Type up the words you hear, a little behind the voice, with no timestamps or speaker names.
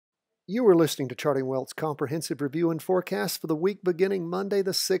You are listening to Charting Wealth's comprehensive review and forecast for the week beginning Monday,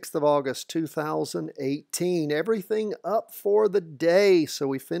 the 6th of August, 2018. Everything up for the day. So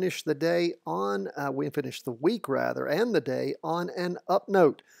we finished the day on, we finished the week rather, and the day on an up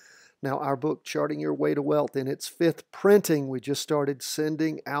note. Now, our book, Charting Your Way to Wealth, in its 5th printing, we just started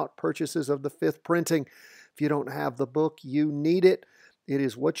sending out purchases of the 5th printing. If you don't have the book, you need it. It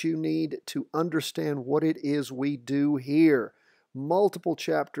is what you need to understand what it is we do here. Multiple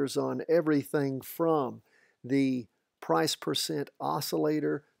chapters on everything from the price percent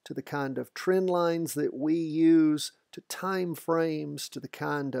oscillator to the kind of trend lines that we use, to time frames, to the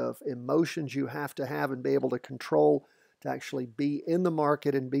kind of emotions you have to have and be able to control to actually be in the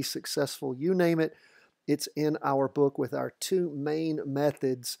market and be successful. You name it, it's in our book with our two main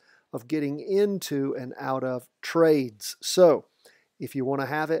methods of getting into and out of trades. So if you want to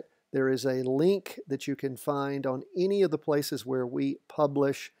have it, there is a link that you can find on any of the places where we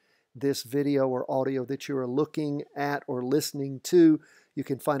publish this video or audio that you are looking at or listening to. You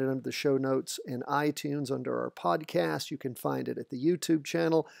can find it under the show notes in iTunes under our podcast. You can find it at the YouTube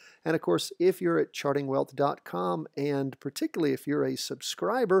channel. And of course, if you're at chartingwealth.com, and particularly if you're a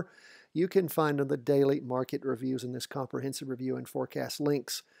subscriber, you can find on the daily market reviews and this comprehensive review and forecast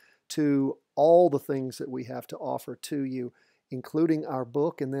links to all the things that we have to offer to you, including our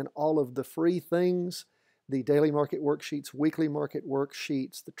book, and then all of the free things, the daily market worksheets, weekly market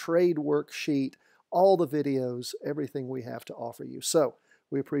worksheets, the trade worksheet, all the videos, everything we have to offer you. So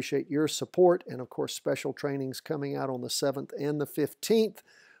we appreciate your support, and of course special trainings coming out on the 7th and the 15th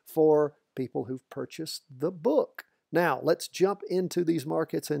for people who've purchased the book. Now let's jump into these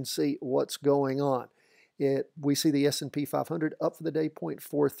markets and see what's going on. We see the S&P 500 up for the day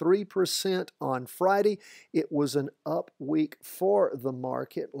 0.43% on Friday. It was an up week for the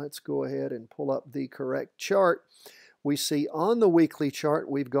market. Let's go ahead and pull up the correct chart. We see on the weekly chart,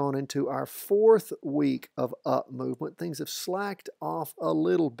 we've gone into our 4th week of up movement. Things have slacked off a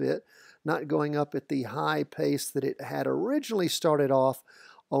little bit, not going up at the high pace that it had originally started off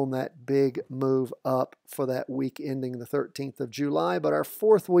on that big move up for that week ending the 13th of July. But our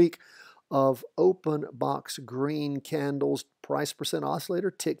 4th week of open box green candles, price percent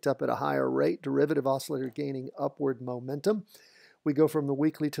oscillator ticked up at a higher rate, derivative oscillator gaining upward momentum. We go from the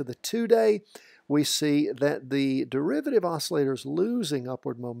weekly to the 2-day. We see that the derivative oscillator is losing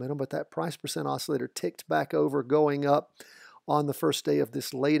upward momentum, but that price percent oscillator ticked back over, going up on the first day of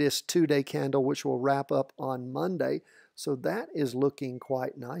this latest 2-day candle, which will wrap up on Monday. So that is looking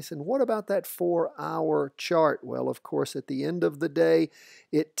quite nice. And what about that 4-hour chart? Well, of course, at the end of the day,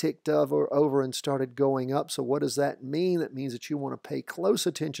 it ticked over and started going up. So what does that mean? That means that you want to pay close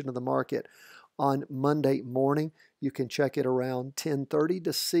attention to the market on Monday morning. You can check it around 10:30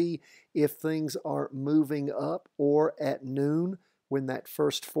 to see if things are moving up, or at noon when that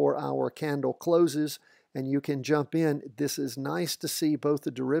first 4-hour candle closes, and you can jump in. This is nice to see both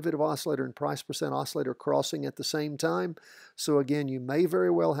the derivative oscillator and price percent oscillator crossing at the same time. So again, you may very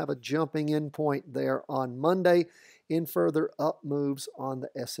well have a jumping in point there on Monday in further up moves on the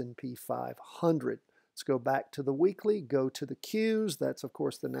S&P 500. Let's go back to the weekly, go to the Qs. That's, of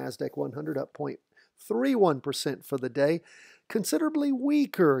course, the NASDAQ 100 up 0.31% for the day. Considerably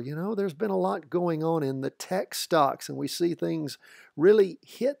weaker. You know, there's been a lot going on in the tech stocks, and we see things really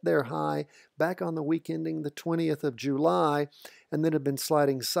hit their high back on the week ending the 20th of July, and then have been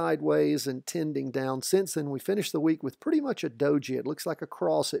sliding sideways and tending down since then. We finished the week with pretty much a doji. It looks like a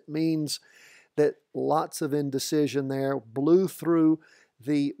cross. It means that lots of indecision there. Blew through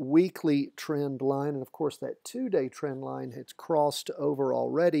the weekly trend line, and of course that 2-day trend line has crossed over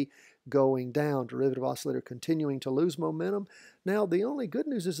already, going down. Derivative oscillator continuing to lose momentum. Now the only good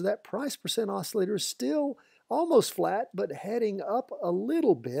news is that price percent oscillator is still almost flat, but heading up a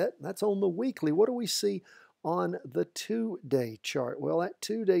little bit. That's on the weekly. What do we see on the 2-day chart? Well, that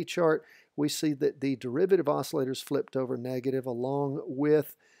 2-day chart, we see that the derivative oscillators flipped over negative along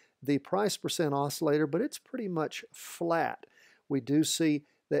with the price percent oscillator, but it's pretty much flat. We do see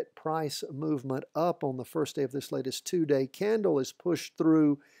that price movement up on the first day of this latest 2-day candle is pushed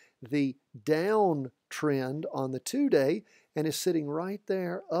through the down trend on the 2-day and is sitting right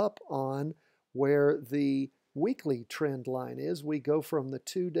there up on where the weekly trend line is. We go from the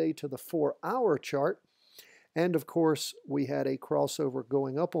 2-day to the 4-hour chart, and of course we had a crossover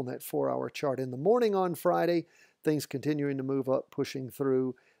going up on that 4-hour chart in the morning on Friday, things continuing to move up, pushing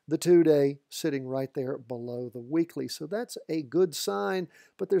through the 2-day, sitting right there below the weekly. So that's a good sign,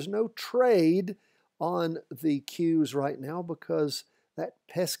 but there's no trade on the Qs right now because that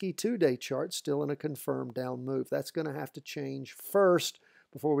pesky 2-day chart's still in a confirmed down move. That's going to have to change first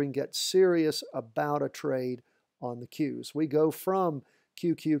before we can get serious about a trade on the Qs. We go from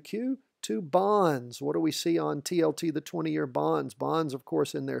QQQ to bonds. What do we see on TLT, the 20-year bonds? Bonds, of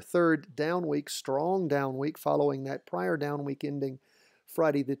course, in their third down week, strong down week following that prior down week ending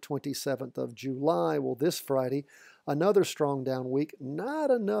Friday the 27th of July. Well, this Friday, another strong down week.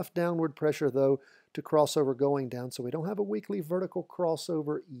 Not enough downward pressure, though, to crossover going down. So we don't have a weekly vertical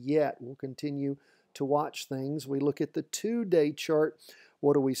crossover yet. We'll continue to watch things. We look at the 2-day chart.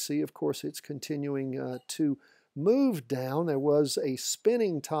 What do we see? Of course, it's continuing to move down. There was a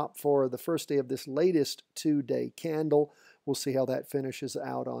spinning top for the first day of this latest 2-day candle. We'll see how that finishes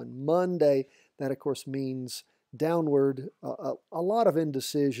out on Monday. That, of course, means downward, a lot of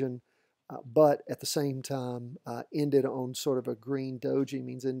indecision, but at the same time ended on sort of a green doji,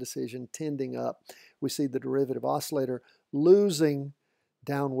 means indecision tending up. We see the derivative oscillator losing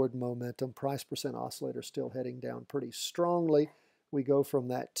downward momentum. Price percent oscillator still heading down pretty strongly. We go from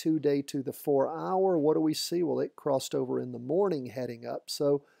that 2-day to the 4-hour. What do we see? Well, it crossed over in the morning heading up.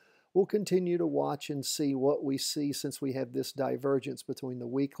 So we'll continue to watch and see what we see since we have this divergence between the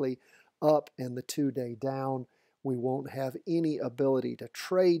weekly up and the 2-day down. We won't have any ability to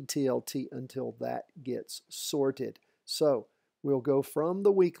trade TLT until that gets sorted. So we'll go from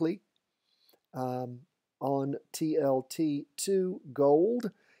the weekly on TLT to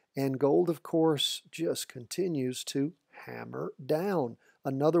gold. And gold, of course, just continues to hammer down.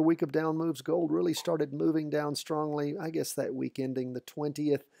 Another week of down moves. Gold really started moving down strongly. I guess that week ending the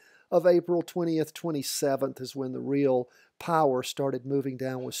 20th of April, 20th, 27th is when the real power started moving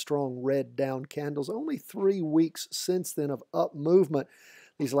down with strong red down candles. Only 3 weeks since then of up movement.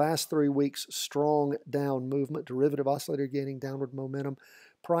 These last 3 weeks, strong down movement. Derivative oscillator gaining downward momentum.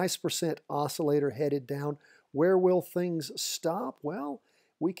 Price percent oscillator headed down. Where will things stop? Well,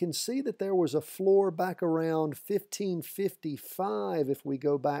 we can see that there was a floor back around 1555 if we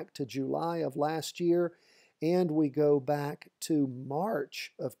go back to July of last year and we go back to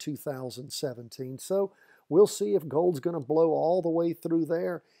March of 2017. So we'll see if gold's going to blow all the way through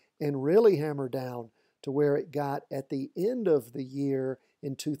there and really hammer down to where it got at the end of the year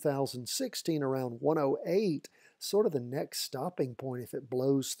in 2016 around 108, sort of the next stopping point if it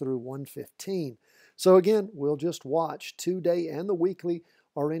blows through 115. So again, we'll just watch. 2-day and the weekly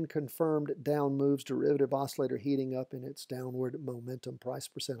are in confirmed down moves. Derivative oscillator heating up in its downward momentum. Price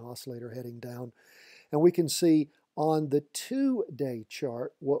percent oscillator heading down. And we can see on the 2-day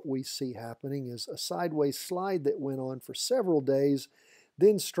chart, what we see happening is a sideways slide that went on for several days,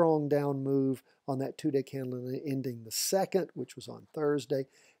 then strong down move on that 2-day candle ending the 2nd, which was on Thursday.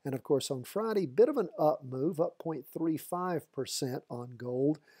 And of course on Friday, bit of an up move, up 0.35% on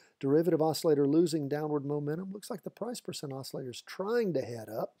gold. Derivative oscillator losing downward momentum. Looks like the price percent oscillator is trying to head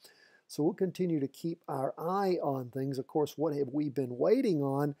up. So we'll continue to keep our eye on things. Of course, what have we been waiting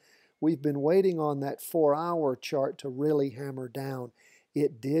on? We've been waiting on that 4-hour chart to really hammer down.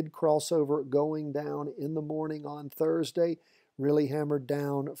 It did cross over going down in the morning on Thursday, really hammered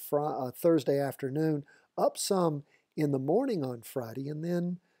down Thursday afternoon, up some in the morning on Friday, and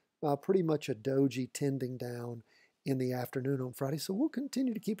then pretty much a doji tending down in the afternoon on Friday. So we'll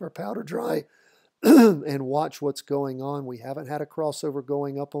continue to keep our powder dry and watch what's going on. We haven't had a crossover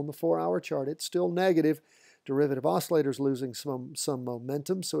going up on the 4-hour chart. It's still negative. Derivative oscillators losing some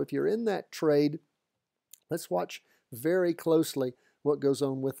momentum. So if you're in that trade, let's watch very closely what goes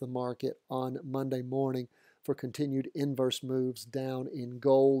on with the market on Monday morning for continued inverse moves down in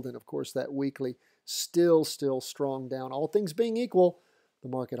gold. And of course, that weekly still strong down. All things being equal, the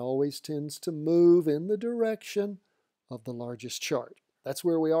market always tends to move in the direction of the largest chart. That's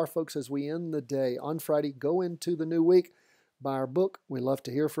where we are, folks, as we end the day. On Friday, go into the new week. Buy our book. We love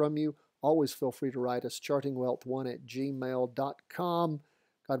to hear from you. Always feel free to write us, chartingwealth1@gmail.com.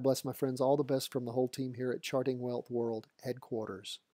 God bless, my friends. All the best from the whole team here at Charting Wealth World Headquarters.